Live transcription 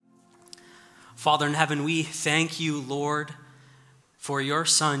Father in heaven, we thank you, Lord, for your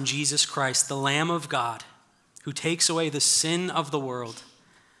Son, Jesus Christ, the Lamb of God, who takes away the sin of the world.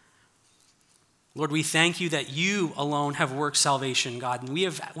 Lord, we thank you that you alone have worked salvation, God. And we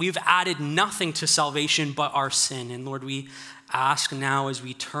have added nothing to salvation but our sin. And Lord, we ask now as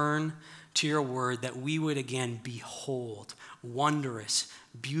we turn to your word that we would again behold wondrous,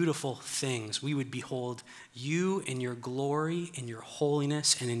 beautiful things. We would behold you in your glory, in your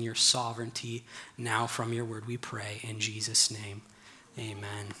holiness, and in your sovereignty now from your word. We pray in Jesus' name.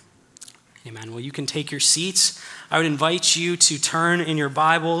 Amen. Amen. Well, you can take your seats. I would invite you to turn in your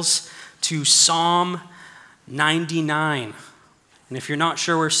Bibles to Psalm 99. And if you're not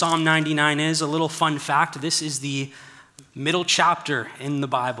sure where Psalm 99 is, a little fun fact, this is the middle chapter in the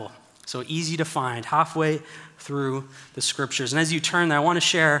Bible. So easy to find, halfway through the scriptures. And as you turn there, I want to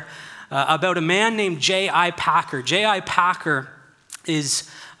share about a man named J.I. Packer. J.I. Packer is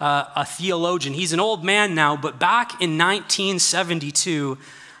a theologian. He's an old man now, but back in 1972,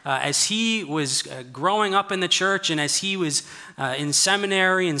 as he was growing up in the church and as he was in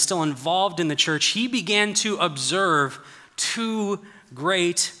seminary and still involved in the church, he began to observe two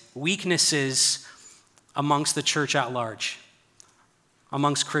great weaknesses amongst the church at large,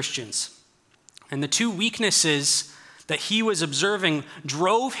 amongst Christians. And the two weaknesses that he was observing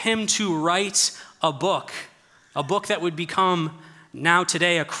drove him to write a book that would become now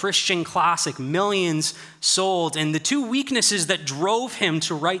today a Christian classic, millions sold. And the two weaknesses that drove him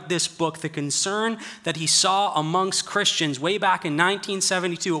to write this book, the concern that he saw amongst Christians way back in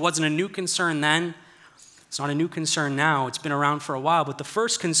 1972, it wasn't a new concern then. It's not a new concern now. It's been around for a while. But the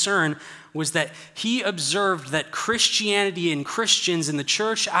first concern was that he observed that Christianity and Christians in the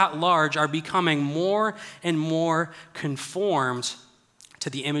church at large are becoming more and more conformed to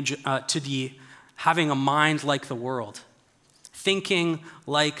the image, having a mind like the world, thinking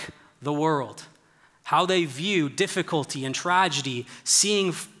like the world, how they view difficulty and tragedy,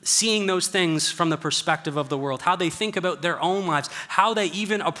 seeing those things from the perspective of the world, how they think about their own lives, how they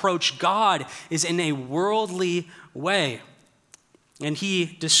even approach God is in a worldly way. And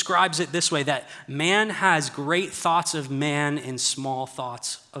he describes it this way, that man has great thoughts of man and small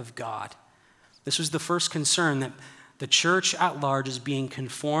thoughts of God. This was the first concern, that the church at large is being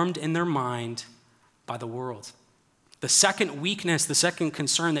conformed in their mind by the world. The second weakness, the second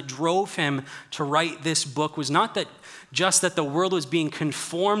concern that drove him to write this book was not that just that the world was being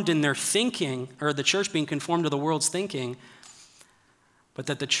conformed in their thinking, or the church being conformed to the world's thinking, but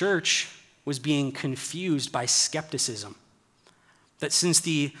that the church was being confused by skepticism. That since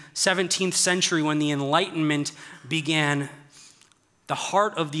the 17th century, when the Enlightenment began, the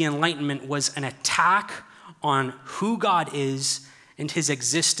heart of the Enlightenment was an attack on who God is and his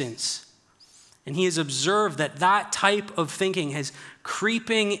existence. And he has observed that that type of thinking is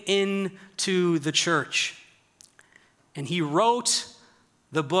creeping into the church. And he wrote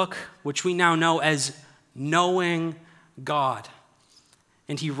the book, which we now know as Knowing God.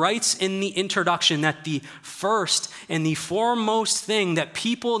 And he writes in the introduction that the first and the foremost thing that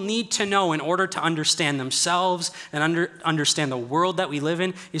people need to know in order to understand themselves and understand the world that we live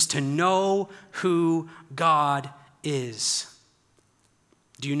in is to know who God is.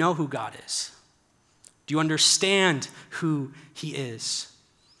 Do you know who God is? Do you understand who he is?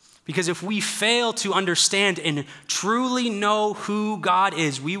 Because if we fail to understand and truly know who God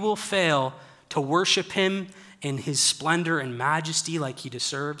is, we will fail to worship him in his splendor and majesty like he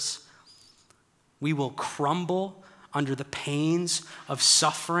deserves. We will crumble under the pains of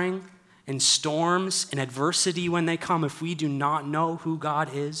suffering and storms and adversity when they come if we do not know who God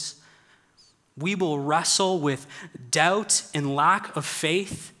is. We will wrestle with doubt and lack of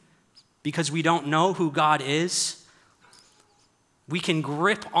faith because we don't know who God is. We can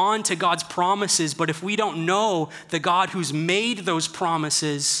grip onto God's promises, but if we don't know the God who's made those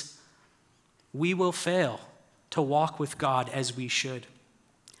promises, we will fail to walk with God as we should.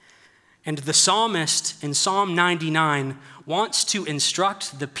 And the psalmist in Psalm 99 wants to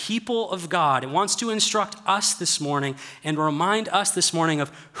instruct the people of God. It wants to instruct us this morning and remind us this morning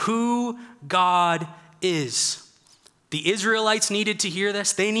of who God is. The Israelites needed to hear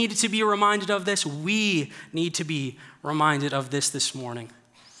this. They needed to be reminded of this. We need to be reminded of this morning.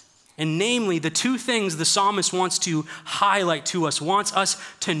 And namely, the two things the psalmist wants to highlight to us, wants us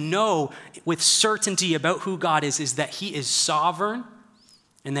to know with certainty about who God is that he is sovereign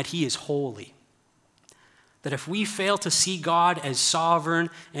and that he is holy. That if we fail to see God as sovereign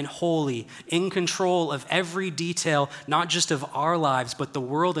and holy, in control of every detail, not just of our lives, but the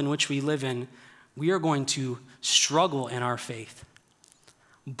world in which we live in, we are going to struggle in our faith.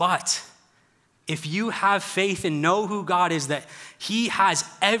 But if you have faith and know who God is, that he has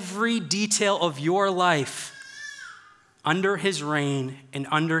every detail of your life under his reign and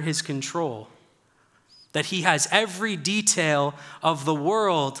under his control, that he has every detail of the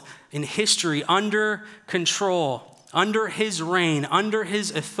world in history under control, under his reign, under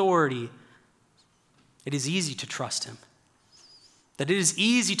his authority, it is easy to trust him. That it is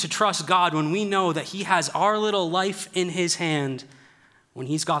easy to trust God when we know that he has our little life in his hand, when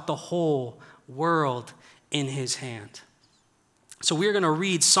he's got the whole world in his hand. So we're going to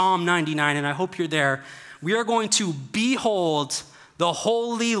read Psalm 99, and I hope you're there. We are going to behold the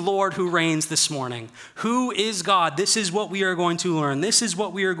holy Lord who reigns this morning. Who is God? This is what we are going to learn. This is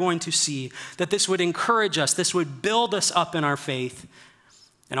what we are going to see. That this would encourage us. This would build us up in our faith.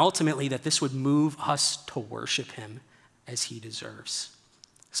 And ultimately, that this would move us to worship him as he deserves.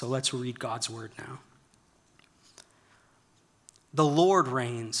 So let's read God's word now. The Lord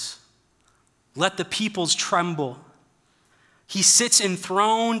reigns. Let the peoples tremble. He sits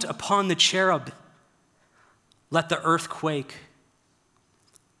enthroned upon the cherub. Let the earth quake.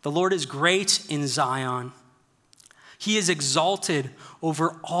 The Lord is great in Zion. He is exalted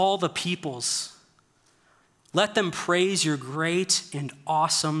over all the peoples. Let them praise your great and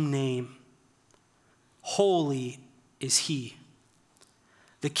awesome name. Holy is he.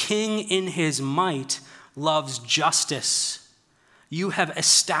 The King in his might loves justice. You have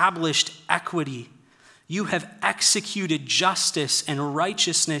established equity. You have executed justice and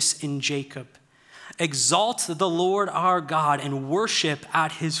righteousness in Jacob. Exalt the Lord our God and worship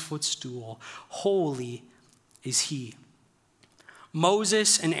at his footstool. Holy is he.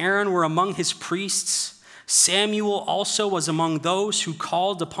 Moses and Aaron were among his priests. Samuel also was among those who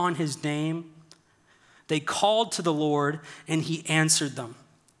called upon his name. They called to the Lord, and he answered them.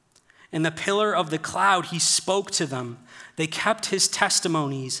 In the pillar of the cloud, he spoke to them. They kept his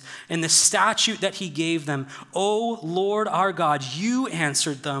testimonies and the statute that he gave them. O Lord our God, you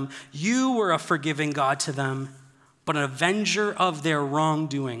answered them. You were a forgiving God to them, but an avenger of their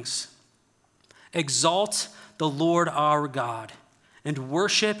wrongdoings. Exalt the Lord our God and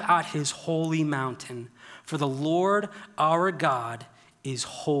worship at his holy mountain, for the Lord our God is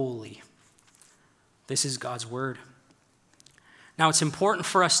holy. This is God's word. Now, it's important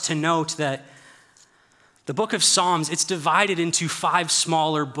for us to note that the book of Psalms, it's divided into 5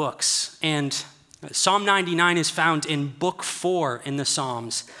 smaller books. And Psalm 99 is found in book 4 in the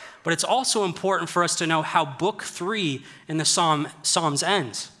Psalms. But it's also important for us to know how book 3 in the Psalms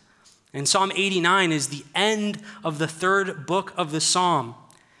ends. And Psalm 89 is the end of the 3rd book of the Psalm.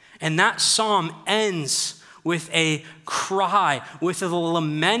 And that psalm ends with a cry, with a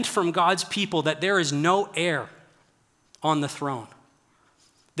lament from God's people that there is no heir on the throne.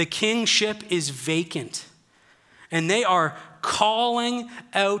 The kingship is vacant. And they are calling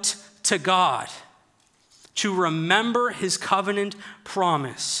out to God to remember his covenant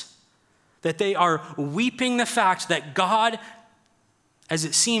promise. That they are weeping the fact that God, as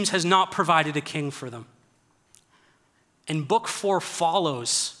it seems, has not provided a king for them. And book 4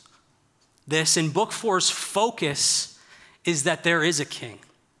 follows this, and book 4's focus is that there is a king.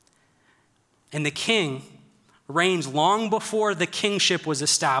 And the king reigns long before the kingship was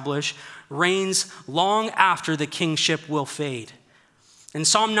established, reigns long after the kingship will fade. And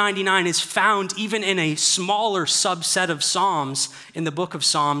Psalm 99 is found even in a smaller subset of Psalms in the book of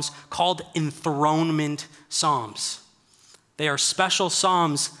Psalms called enthronement Psalms. They are special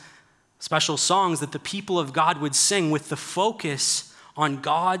Psalms, special songs that the people of God would sing with the focus on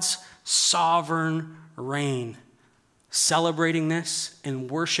God's sovereign reign, celebrating this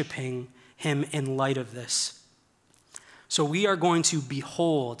and worshiping him in light of this. So we are going to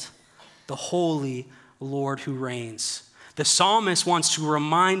behold the holy Lord who reigns. The psalmist wants to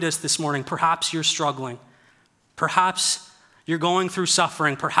remind us this morning, perhaps you're struggling. Perhaps you're going through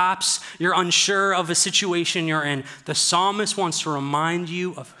suffering. Perhaps you're unsure of a situation you're in. The psalmist wants to remind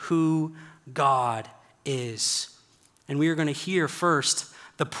you of who God is. And we are going to hear first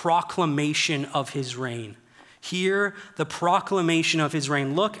the proclamation of his reign. Hear the proclamation of his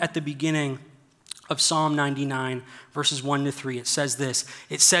reign. Look at the beginning of Psalm 99, verses 1-3. It says this.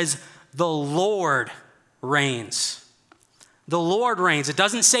 It says, the Lord reigns. The Lord reigns. It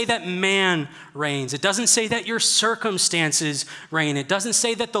doesn't say that man reigns. It doesn't say that your circumstances reign. It doesn't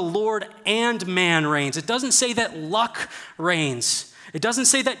say that the Lord and man reigns. It doesn't say that luck reigns. It doesn't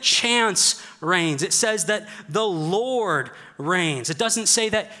say that chance reigns. It says that the Lord reigns. It doesn't say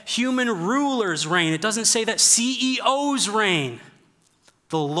that human rulers reign. It doesn't say that CEOs reign.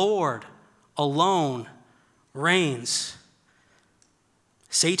 The Lord alone reigns.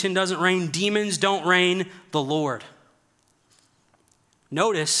 Satan doesn't reign. Demons don't reign. The Lord.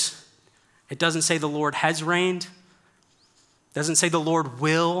 Notice It doesn't say the Lord has reigned. It doesn't say the Lord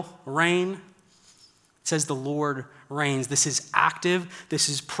will reign. It says the Lord reigns. This is active. This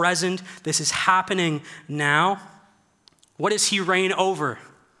is present. This is happening now. What does he reign over?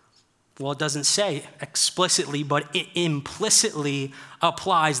 Well, it doesn't say explicitly, but it implicitly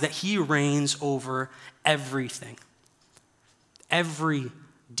applies that he reigns over everything, every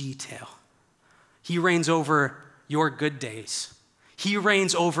detail. He reigns over your good days. He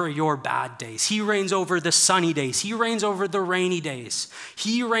reigns over your bad days. He reigns over the sunny days. He reigns over the rainy days.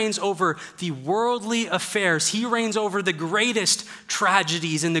 He reigns over the worldly affairs. He reigns over the greatest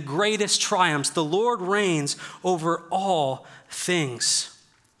tragedies and the greatest triumphs. The Lord reigns over all things.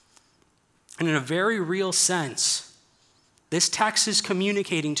 And in a very real sense, this text is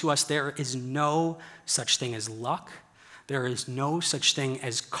communicating to us there is no such thing as luck. There is no such thing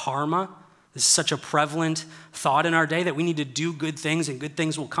as karma. This is such a prevalent thought in our day that we need to do good things and good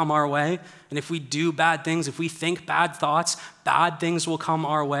things will come our way. And if we do bad things, if we think bad thoughts, bad things will come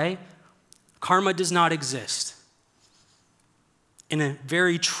our way. Karma does not exist. In a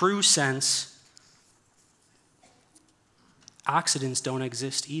very true sense, accidents don't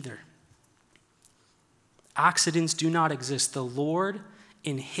exist either. Accidents do not exist. The Lord,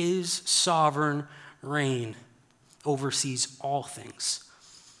 in his sovereign reign, oversees all things.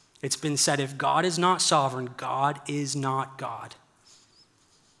 It's been said, if God is not sovereign, God is not God.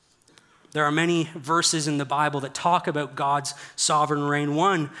 There are many verses in the Bible that talk about God's sovereign reign.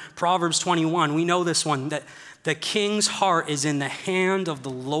 One, Proverbs 21, we know this one, that the king's heart is in the hand of the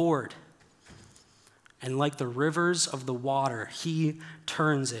Lord. And like the rivers of the water, he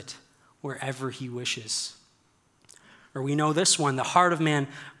turns it wherever he wishes. Or we know this one, the heart of man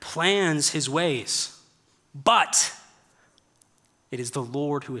plans his ways, but it is the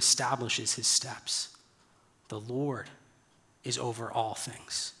Lord who establishes his steps. The Lord is over all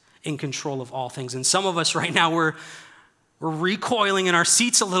things, in control of all things. And some of us right now, we're recoiling in our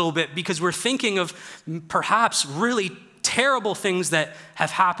seats a little bit because we're thinking of perhaps really terrible things that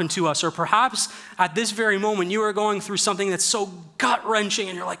have happened to us. Or perhaps at this very moment, you are going through something that's so gut-wrenching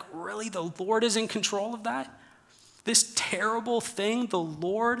and you're like, really, the Lord is in control of that? This terrible thing, the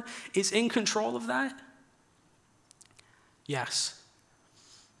Lord is in control of that? Yes.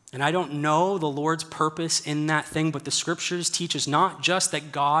 And I don't know the Lord's purpose in that thing, but the scriptures teach us not just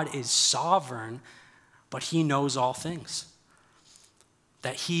that God is sovereign, but he knows all things.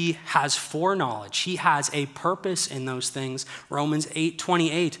 That he has foreknowledge. He has a purpose in those things. Romans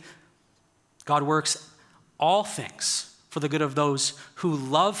 8:28, God works all things for the good of those who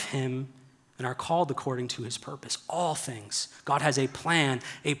love him and are called according to his purpose. All things. God has a plan,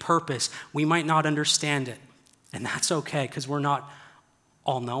 a purpose. We might not understand it, and that's okay because we're not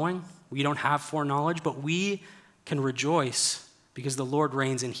all-knowing. We don't have foreknowledge, but we can rejoice because the Lord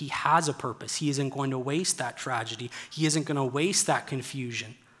reigns and he has a purpose. He isn't going to waste that tragedy. He isn't going to waste that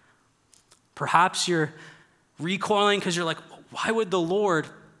confusion. Perhaps you're recoiling because you're like, why would the Lord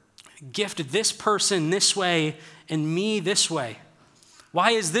gift this person this way and me this way?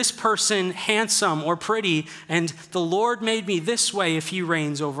 Why is this person handsome or pretty and the Lord made me this way if he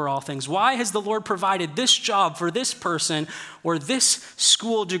reigns over all things? Why has the Lord provided this job for this person or this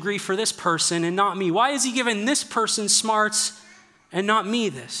school degree for this person and not me? Why has he given this person smarts and not me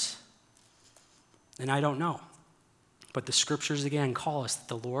this? And I don't know. But the scriptures again call us that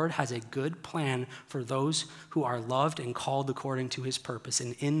the Lord has a good plan for those who are loved and called according to his purpose.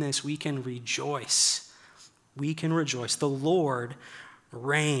 And in this we can rejoice. We can rejoice. The Lord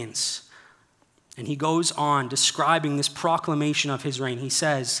reigns. And he goes on describing this proclamation of his reign. He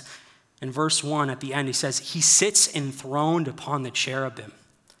says in verse 1 at the end, he says, he sits enthroned upon the cherubim.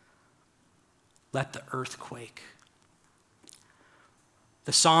 Let the earth quake.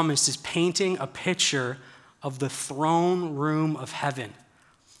 The psalmist is painting a picture of the throne room of heaven.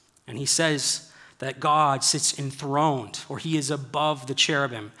 And he says that God sits enthroned, or he is above the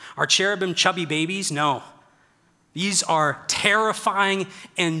cherubim. Are cherubim chubby babies? No. These are terrifying,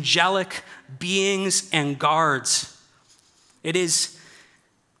 angelic beings and guards. It is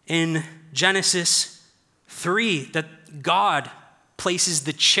in Genesis 3 that God places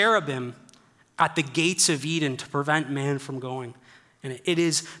the cherubim at the gates of Eden to prevent man from going. And it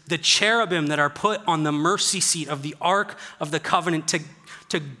is the cherubim that are put on the mercy seat of the Ark of the Covenant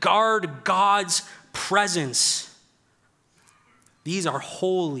to guard God's presence. These are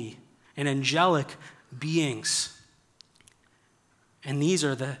holy and angelic beings. And these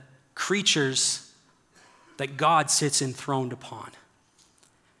are the creatures that God sits enthroned upon.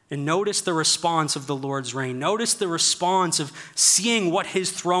 And notice the response of the Lord's reign. Notice the response of seeing what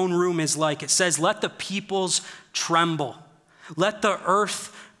his throne room is like. It says, let the peoples tremble. Let the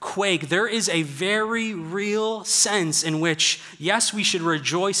earth quake, there is a very real sense in which, yes, we should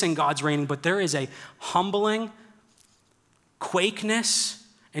rejoice in God's reigning, but there is a humbling quakeness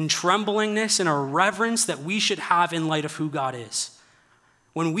and tremblingness and a reverence that we should have in light of who God is.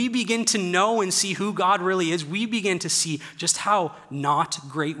 When we begin to know and see who God really is, we begin to see just how not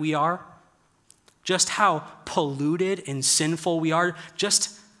great we are, just how polluted and sinful we are,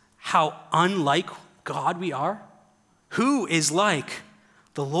 just how unlike God we are. Who is like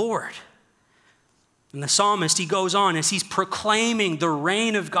the Lord? And the psalmist, he goes on as he's proclaiming the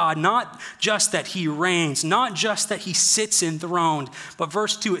reign of God, not just that he reigns, not just that he sits enthroned, but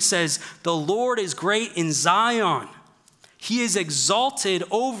verse 2, it says, the Lord is great in Zion. He is exalted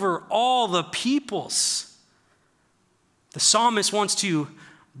over all the peoples. The psalmist wants to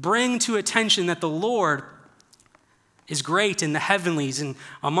bring to attention that the Lord is great in the heavenlies and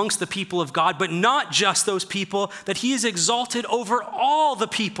amongst the people of God, but not just those people, that he is exalted over all the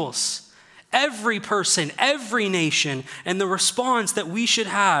peoples, every person, every nation. And the response that we should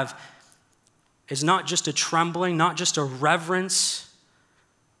have is not just a trembling, not just a reverence,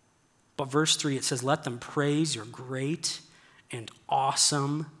 but verse 3, it says, let them praise your great and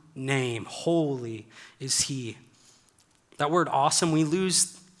awesome name. Holy is he. That word awesome, we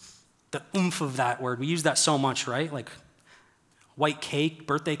lose the oomph of that word. We use that so much, right? Like white cake,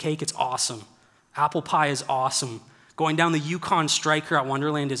 birthday cake, it's awesome. Apple pie is awesome. Going down the Yukon Striker at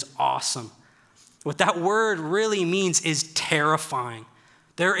Wonderland is awesome. What that word really means is terrifying.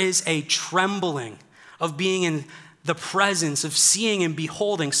 There is a trembling of being in the presence of seeing and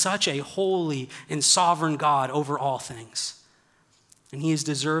beholding such a holy and sovereign God over all things. And he is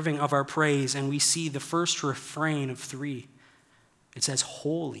deserving of our praise. And we see the first refrain of 3. It says,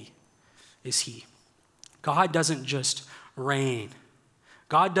 holy is he. God doesn't just reign.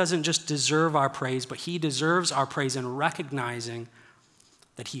 God doesn't just deserve our praise, but he deserves our praise in recognizing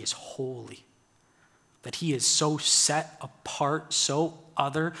that he is holy, that he is so set apart, so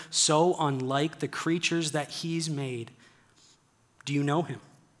other, so unlike the creatures that he's made. Do you know him?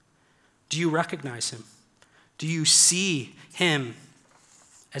 Do you recognize him? Do you see him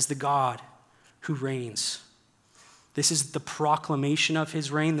as the God who reigns? This is the proclamation of his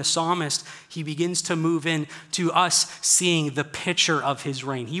reign. The psalmist, he begins to move in to us seeing the picture of his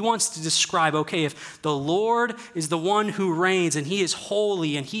reign. He wants to describe, okay, if the Lord is the one who reigns and he is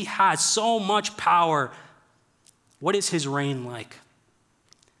holy and he has so much power, what is his reign like?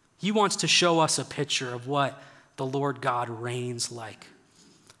 He wants to show us a picture of what the Lord God reigns like.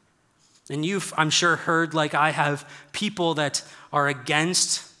 And you've, I'm sure, heard, like I have, people that are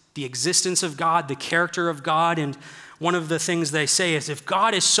against the existence of God, the character of God. And one of the things they say is, if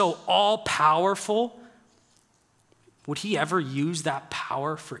God is so all-powerful, would he ever use that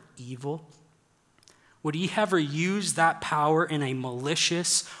power for evil? Would he ever use that power in a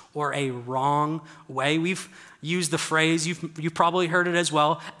malicious or a wrong way? We've used the phrase, you've probably heard it as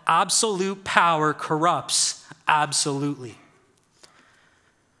well, absolute power corrupts absolutely.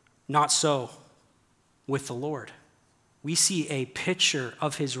 Not so with the Lord. We see a picture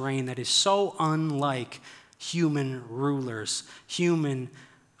of his reign that is so unlike human rulers, human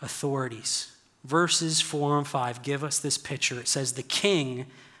authorities. Verses 4 and 5 give us this picture. It says, the king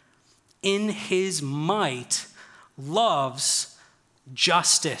in his might loves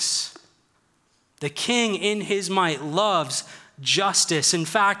justice. The king in his might loves justice. In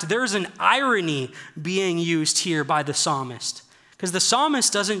fact, there's an irony being used here by the psalmist, because the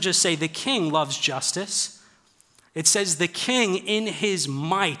psalmist doesn't just say the king loves justice. It says the king in his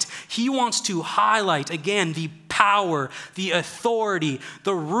might. He wants to highlight, again, the power, the authority,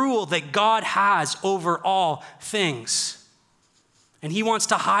 the rule that God has over all things. And he wants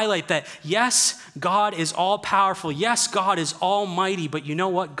to highlight that, yes, God is all-powerful. Yes, God is almighty. But you know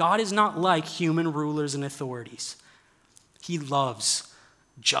what? God is not like human rulers and authorities. He loves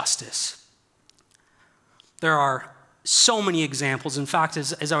justice. There are so many examples. In fact,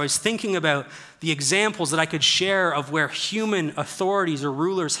 as I was thinking about the examples that I could share of where human authorities or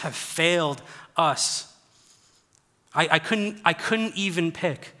rulers have failed us, I couldn't even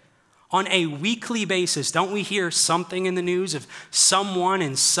pick. On a weekly basis, don't we hear something in the news of someone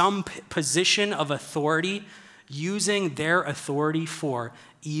in some position of authority using their authority for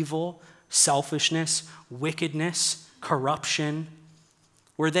evil, selfishness, wickedness, corruption,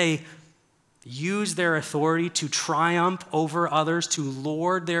 where they use their authority to triumph over others, to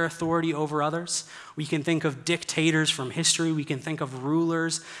lord their authority over others? We can think of dictators from history. We can think of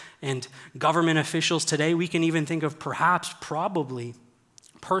rulers and government officials today. We can even think of probably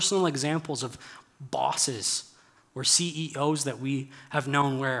personal examples of bosses or CEOs that we have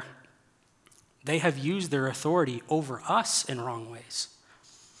known where they have used their authority over us in wrong ways.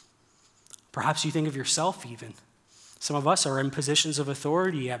 Perhaps you think of yourself even. Some of us are in positions of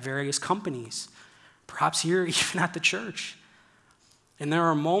authority at various companies, perhaps here even at the church. And there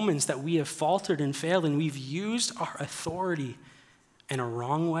are moments that we have faltered and failed, and we've used our authority in a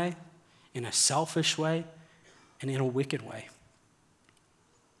wrong way, in a selfish way, and in a wicked way.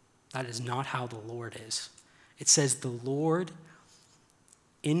 That is not how the Lord is. It says the Lord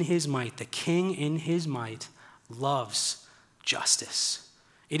in his might, the King in his might, loves justice.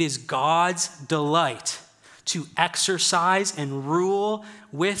 It is God's delight to exercise and rule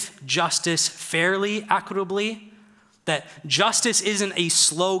with justice fairly, equitably, that justice isn't a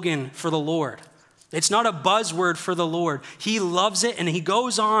slogan for the Lord. It's not a buzzword for the Lord. He loves it, and he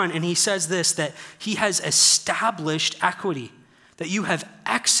goes on and he says this, that he has established equity, that you have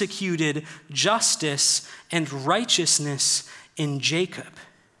executed justice and righteousness in Jacob.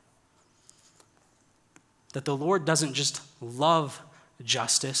 That the Lord doesn't just love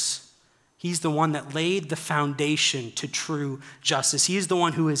justice. He's the one that laid the foundation to true justice. He is the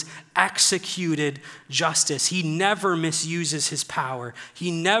one who has executed justice. He never misuses his power. He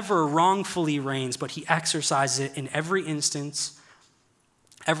never wrongfully reigns, but he exercises it in every instance,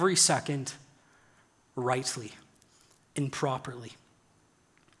 every second, rightly and properly.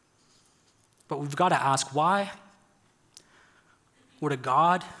 But we've got to ask, why would a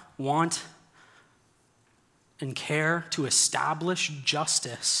God want and care to establish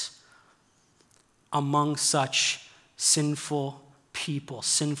justice among such sinful people,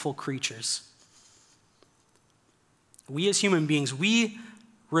 sinful creatures? We as human beings, we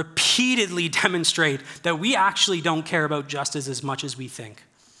repeatedly demonstrate that we actually don't care about justice as much as we think.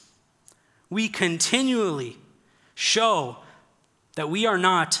 We continually show that we are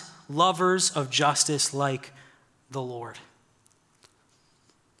not lovers of justice like the Lord.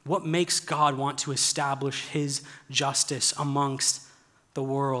 What makes God want to establish his justice amongst the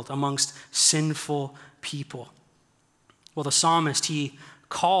world, amongst sinful people? Well, the psalmist, he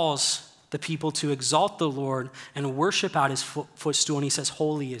calls the people to exalt the Lord and worship at his footstool, and he says,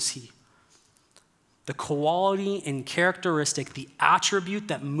 holy is he. The quality and characteristic, the attribute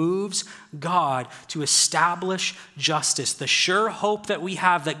that moves God to establish justice, the sure hope that we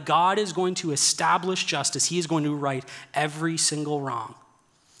have that God is going to establish justice, he is going to right every single wrong,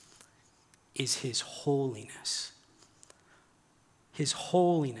 is his holiness. His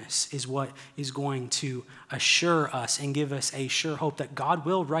holiness is what is going to assure us and give us a sure hope that God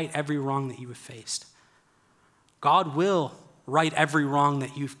will right every wrong that you have faced. God will right every wrong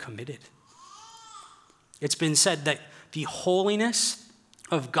that you've committed. It's been said that the holiness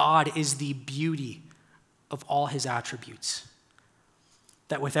of God is the beauty of all his attributes.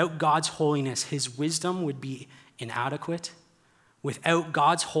 That without God's holiness, his wisdom would be inadequate. Without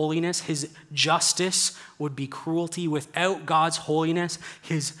God's holiness, his justice would be cruelty. Without God's holiness,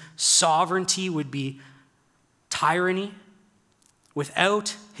 his sovereignty would be tyranny.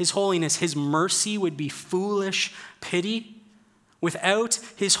 Without his holiness, his mercy would be foolish pity. Without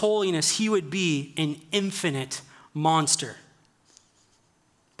his holiness, he would be an infinite monster.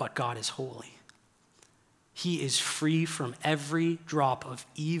 But God is holy. He is free from every drop of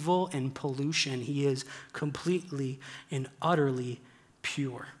evil and pollution. He is completely and utterly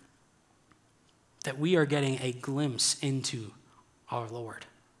pure. That we are getting a glimpse into our Lord.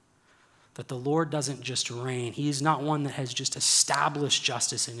 That the Lord doesn't just reign. He is not one that has just established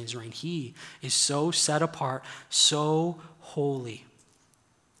justice in his reign. He is so set apart, so holy.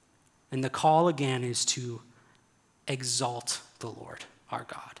 And the call again is to exalt the Lord, our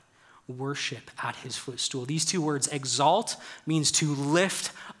God. Worship at his footstool. These two words, exalt, means to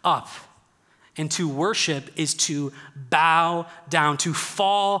lift up. And to worship is to bow down, to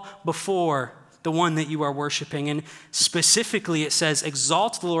fall before the one that you are worshiping. And specifically it says,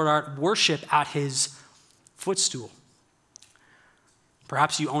 exalt the Lord, worship at his footstool.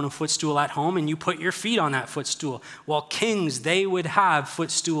 Perhaps you own a footstool at home and you put your feet on that footstool. Well, kings, they would have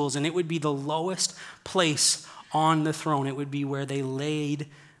footstools, and it would be the lowest place on the throne. It would be where they laid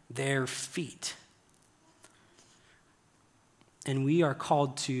their feet. And we are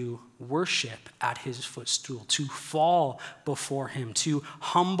called to worship at his footstool, to fall before him, to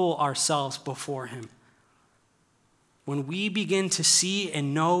humble ourselves before him. When we begin to see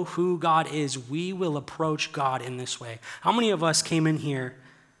and know who God is, we will approach God in this way. How many of us came in here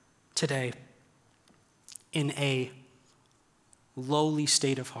today in a lowly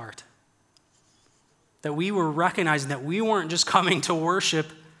state of heart? That we were recognizing that we weren't just coming to worship,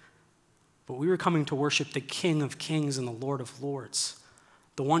 but we were coming to worship the King of Kings and the Lord of Lords,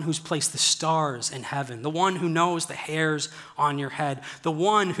 the one who's placed the stars in heaven, the one who knows the hairs on your head, the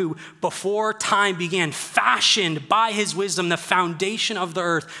one who before time began fashioned by his wisdom the foundation of the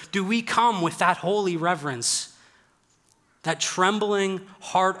earth, do we come with that holy reverence, that trembling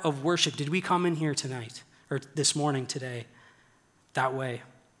heart of worship? Did we come in here tonight or this morning today that way?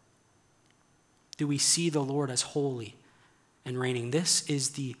 Do we see the Lord as holy and reigning? This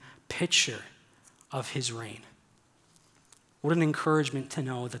is the picture of his reign. What an encouragement to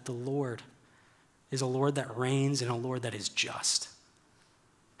know that the Lord is a Lord that reigns and a Lord that is just.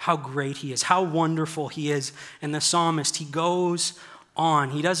 How great he is, how wonderful he is. And the psalmist, he goes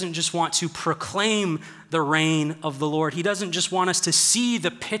on. He doesn't just want to proclaim the reign of the Lord. He doesn't just want us to see the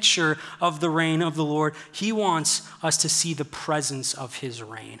picture of the reign of the Lord. He wants us to see the presence of his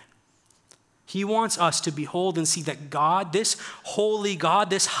reign. He wants us to behold and see that God, this holy God,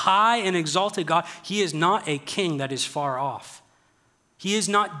 this high and exalted God, he is not a king that is far off. He is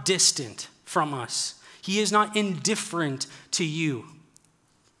not distant from us. He is not indifferent to you,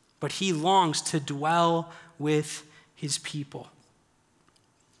 but he longs to dwell with his people.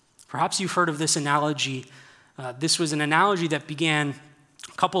 Perhaps you've heard of this analogy. This was an analogy that began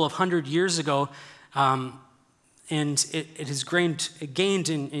a couple of hundred years ago, and it has gained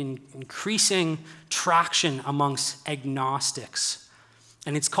in increasing traction amongst agnostics.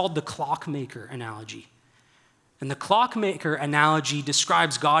 And it's called the clockmaker analogy. And the clockmaker analogy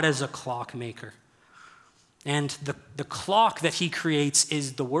describes God as a clockmaker. And the clock that he creates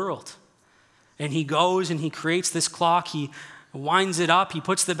is the world. And he goes and he creates this clock. He winds it up. He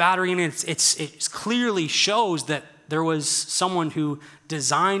puts the battery in it. It clearly shows that there was someone who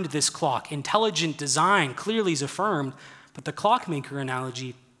designed this clock. Intelligent design clearly is affirmed, but the clockmaker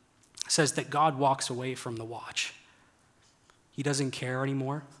analogy says that God walks away from the watch. He doesn't care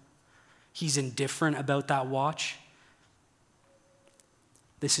anymore. He's indifferent about that watch.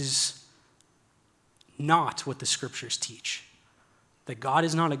 This is not what the scriptures teach. That God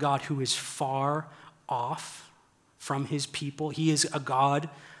is not a God who is far off from his people. He is a God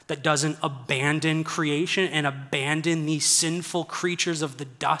that doesn't abandon creation and abandon these sinful creatures of the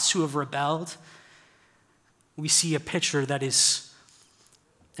dust who have rebelled. We see a picture that is,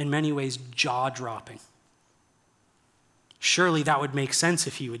 in many ways, jaw-dropping. Surely that would make sense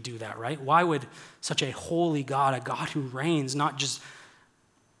if he would do that, right? Why would such a holy God, a God who reigns,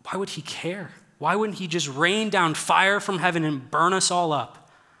 why would he care? Why wouldn't he just rain down fire from heaven and burn us all up?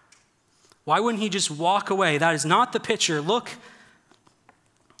 Why wouldn't he just walk away? That is not the picture. Look,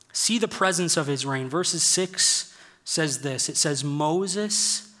 see the presence of his reign. Verses 6 says this. It says,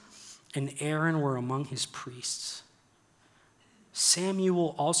 Moses and Aaron were among his priests.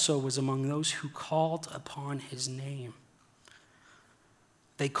 Samuel also was among those who called upon his name.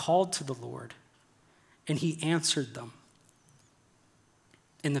 They called to the Lord, and he answered them.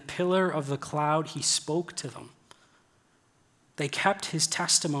 In the pillar of the cloud, he spoke to them. They kept his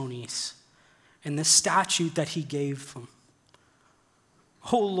testimonies and the statute that he gave them.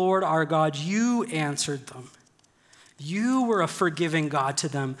 O Lord our God, you answered them. You were a forgiving God to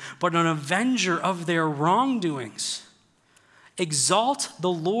them, but an avenger of their wrongdoings. Exalt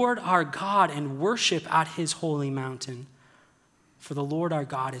the Lord our God and worship at his holy mountain, for the Lord our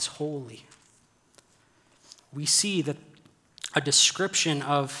God is holy. We see that a description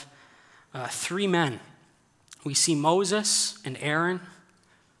of three men. We see Moses and Aaron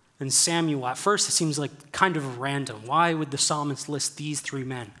and Samuel. At first, it seems like kind of random. Why would the psalmist list these three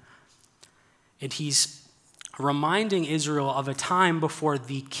men? And he's reminding Israel of a time before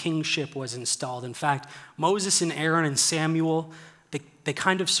the kingship was installed. In fact, Moses and Aaron and Samuel, they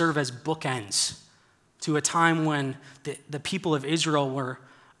kind of serve as bookends to a time when the people of Israel were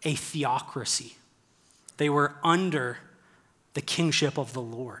a theocracy. They were under the kingship of the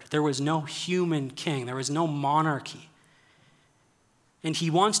Lord. There was no human king. There was no monarchy. And he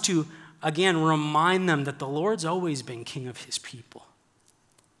wants to, again, remind them that the Lord's always been king of his people.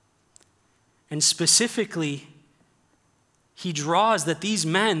 And specifically, he draws that these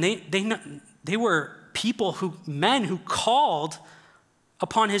men, they were men who called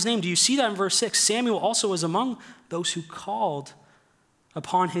upon his name. Do you see that in verse 6? Samuel also was among those who called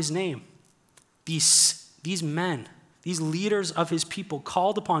upon his name. These men, these leaders of his people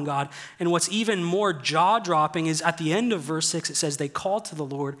called upon God. And what's even more jaw-dropping is at the end of verse 6, it says they called to the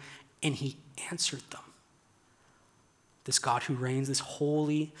Lord and he answered them. This God who reigns, this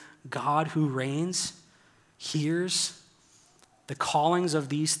holy God who reigns, hears the callings of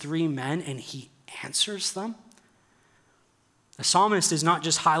these three men and he answers them. The psalmist is not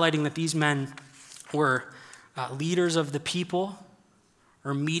just highlighting that these men were leaders of the people,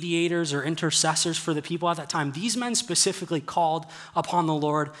 or mediators or intercessors for the people at that time. These men specifically called upon the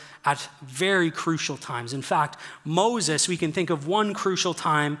Lord at very crucial times. In fact, Moses, we can think of one crucial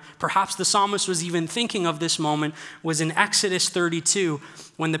time, perhaps the psalmist was even thinking of this moment, was in Exodus 32,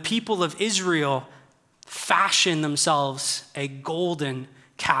 when the people of Israel fashioned themselves a golden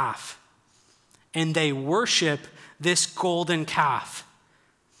calf. And they worship this golden calf.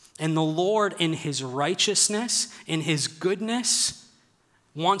 And the Lord, in his righteousness, in his goodness,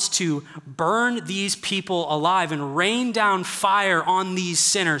 wants to burn these people alive and rain down fire on these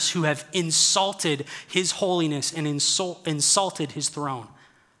sinners who have insulted his holiness and insulted his throne.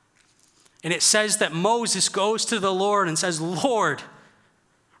 And it says that Moses goes to the Lord and says, Lord,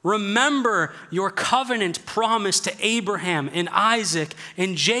 remember your covenant promise to Abraham and Isaac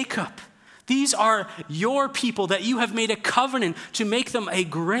and Jacob. These are your people that you have made a covenant to make them a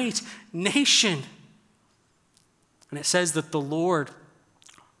great nation. And it says that the Lord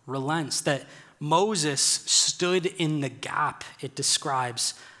relents, that Moses stood in the gap. It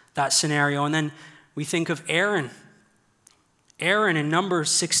describes that scenario. And then we think of Aaron. Aaron in Numbers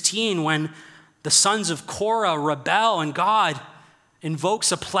 16, when the sons of Korah rebel and God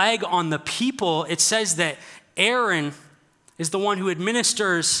invokes a plague on the people, it says that Aaron is the one who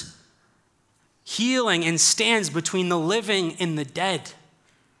administers healing and stands between the living and the dead.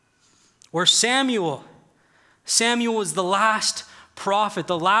 Or Samuel. Samuel was the last prophet,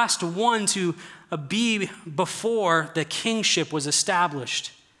 the last one to be before the kingship was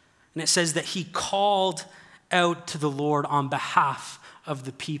established. And it says that he called out to the Lord on behalf of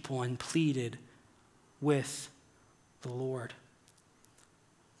the people and pleaded with the Lord.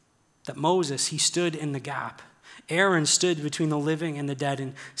 That Moses, he stood in the gap. Aaron stood between the living and the dead.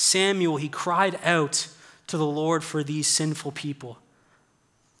 And Samuel, he cried out to the Lord for these sinful people.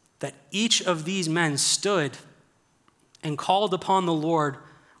 That each of these men stood and called upon the Lord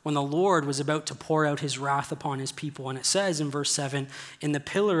when the Lord was about to pour out his wrath upon his people. And it says in verse 7, in the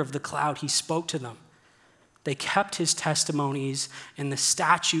pillar of the cloud, he spoke to them. They kept his testimonies and the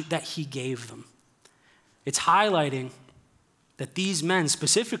statute that he gave them. It's highlighting that these men,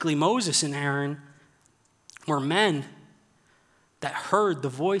 specifically Moses and Aaron, were men that heard the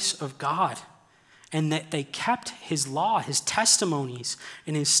voice of God and that they kept his law, his testimonies,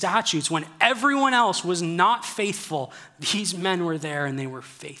 and his statutes. When everyone else was not faithful, these men were there and they were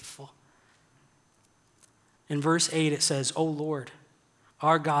faithful. In verse 8 it says, O Lord,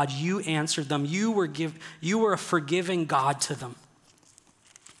 our God, you answered them. You were a forgiving God to them.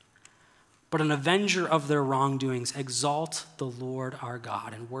 But an avenger of their wrongdoings, exalt the Lord our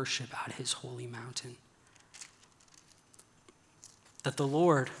God and worship at his holy mountain. That the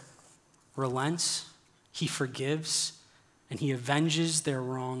Lord relents, he forgives, and he avenges their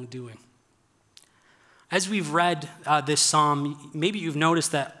wrongdoing. As we've read this psalm, maybe you've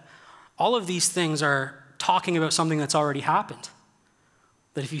noticed that all of these things are talking about something that's already happened.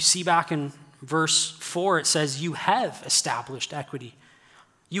 That if you see back in verse 4, it says, you have established equity.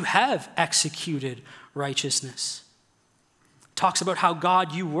 You have executed righteousness. It talks about how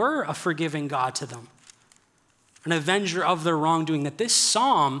God, you were a forgiving God to them, an avenger of their wrongdoing. That this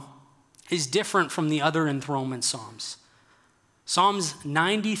psalm is different from the other enthronement psalms. Psalms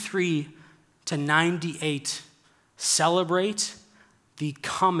 93 to 98 celebrate the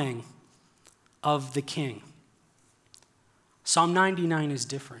coming of the king. Psalm 99 is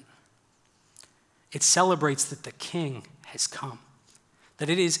different. It celebrates that the king has come, that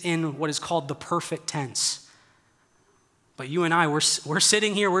it is in what is called the perfect tense. But you and I, we're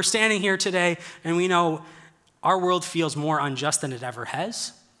sitting here, we're standing here today, and we know our world feels more unjust than it ever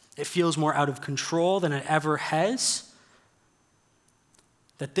has. It feels more out of control than it ever has.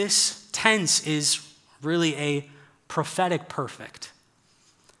 That this tense is really a prophetic perfect.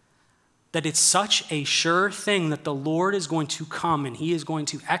 That it's such a sure thing that the Lord is going to come and he is going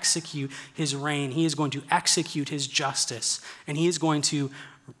to execute his reign. He is going to execute his justice. And he is going to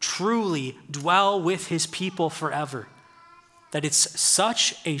truly dwell with his people forever. That it's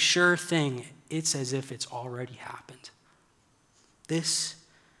such a sure thing, it's as if it's already happened. This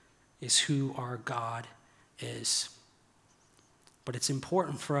is who our God is. But it's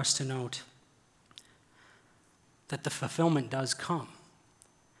important for us to note that the fulfillment does come.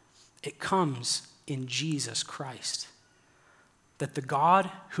 It comes in Jesus Christ. That the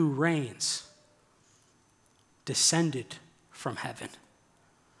God who reigns descended from heaven.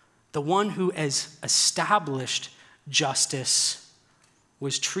 The one who has established justice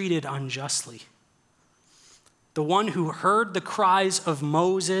was treated unjustly. The one who heard the cries of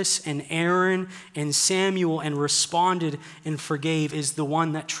Moses and Aaron and Samuel and responded and forgave is the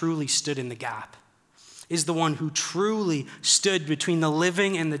one that truly stood in the gap. is the one who truly stood between the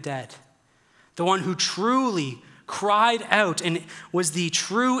living and the dead, the one who truly cried out and was the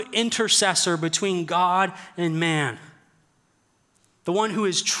true intercessor between God and man, the one who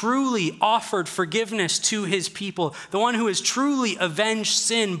has truly offered forgiveness to his people, the one who has truly avenged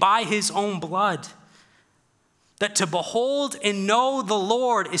sin by his own blood. That to behold and know the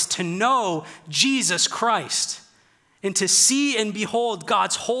Lord is to know Jesus Christ. And to see and behold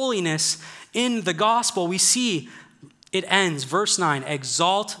God's holiness in the gospel, we see it ends, verse 9,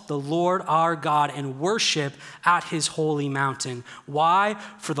 exalt the Lord our God and worship at his holy mountain. Why?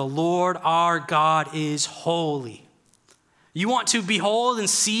 For the Lord our God is holy. You want to behold and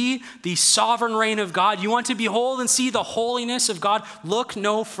see the sovereign reign of God? You want to behold and see the holiness of God? Look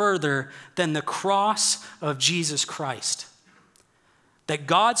no further than the cross of Jesus Christ. That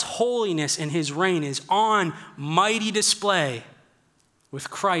God's holiness and his reign is on mighty display with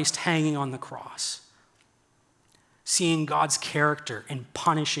Christ hanging on the cross. Seeing God's character and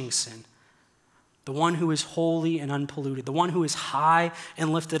punishing sin. The one who is holy and unpolluted, the one who is high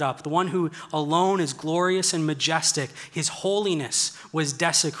and lifted up, the one who alone is glorious and majestic. His holiness was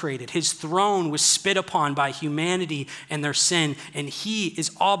desecrated. His throne was spit upon by humanity and their sin, and he is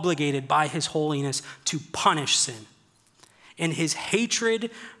obligated by his holiness to punish sin. And his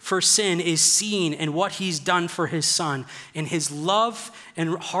hatred for sin is seen in what he's done for his son, and his love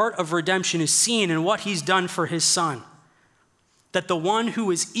and heart of redemption is seen in what he's done for his son. That the one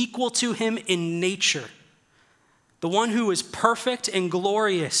who is equal to him in nature, the one who is perfect and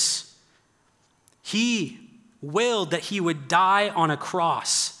glorious, he willed that he would die on a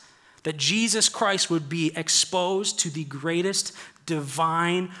cross, that Jesus Christ would be exposed to the greatest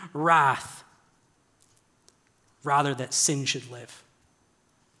divine wrath, rather that sin should live.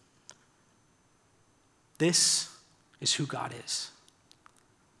 This is who God is.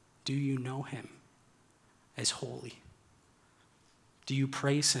 Do you know him as holy? Do you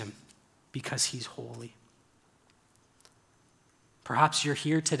praise him because he's holy? Perhaps you're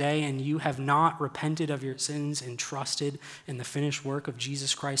here today and you have not repented of your sins and trusted in the finished work of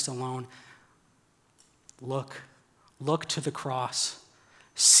Jesus Christ alone. Look to the cross.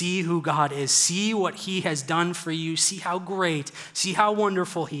 See who God is. See what he has done for you. See how great, see how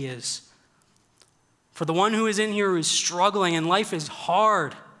wonderful he is. For the one who is in here who is struggling and life is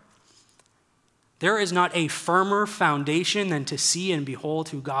hard, there is not a firmer foundation than to see and behold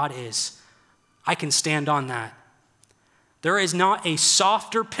who God is. I can stand on that. There is not a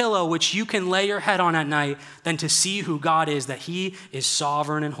softer pillow which you can lay your head on at night than to see who God is, that he is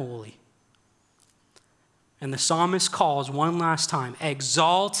sovereign and holy. And the psalmist calls one last time,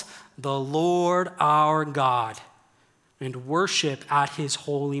 exalt the Lord our God and worship at his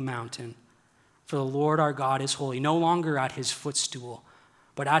holy mountain. For the Lord our God is holy, no longer at his footstool,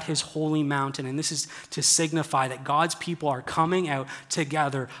 but at his holy mountain. And this is to signify that God's people are coming out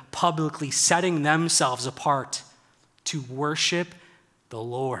together, publicly setting themselves apart to worship the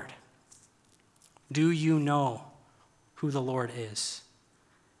Lord. Do you know who the Lord is?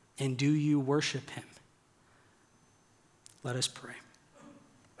 And do you worship him? Let us pray.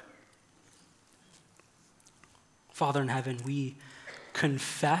 Father in heaven, we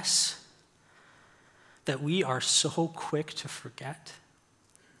confess that we are so quick to forget.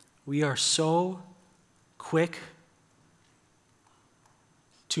 We are so quick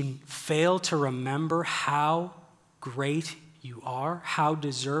to fail to remember how great you are, how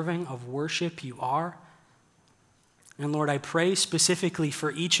deserving of worship you are. And Lord, I pray specifically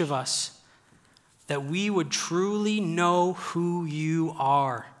for each of us that we would truly know who you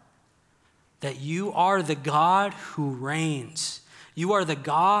are, that you are the God who reigns. You are the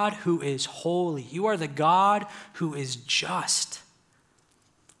God who is holy. You are the God who is just.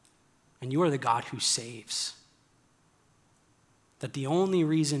 And you are the God who saves. That the only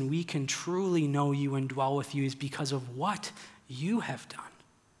reason we can truly know you and dwell with you is because of what you have done.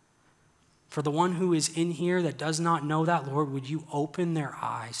 For the one who is in here that does not know that, Lord, would you open their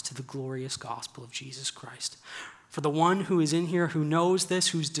eyes to the glorious gospel of Jesus Christ? For the one who is in here who knows this,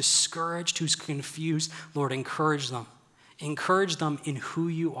 who's discouraged, who's confused, Lord, encourage them. Encourage them in who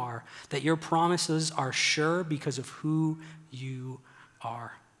you are, that your promises are sure because of who you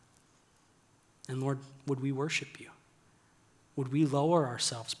are. And Lord, would we worship you? Would we lower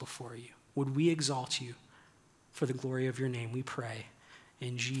ourselves before you? Would we exalt you for the glory of your name? We pray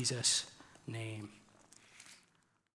in Jesus' name.